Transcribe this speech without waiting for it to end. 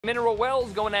Mineral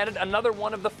Wells going at it, another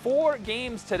one of the 4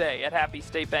 games today at Happy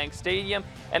State Bank Stadium,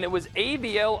 and it was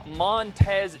Aviel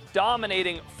Montes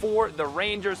dominating for the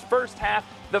Rangers. First half,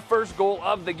 the first goal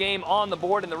of the game on the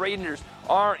board, and the Rangers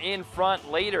are in front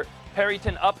later.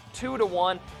 Perryton up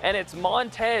 2-1, and it's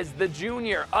Montes, the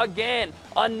junior, again,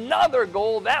 another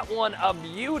goal, that one a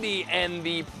beauty, and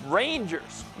the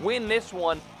Rangers win this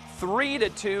one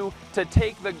 3-2 to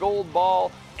take the gold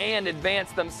ball and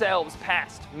advance themselves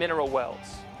past Mineral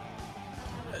Wells.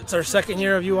 It's our second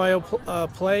year of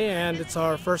UIO play, and it's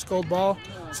our first gold ball,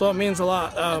 so it means a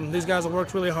lot. These guys have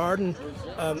worked really hard, and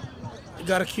you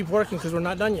got to keep working because we're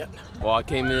not done yet. Well, I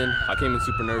came in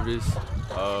super nervous.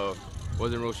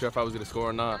 Wasn't real sure if I was going to score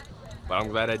or not, but I'm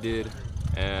glad I did,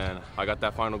 and I got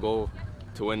that final goal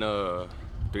to win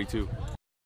 3-2.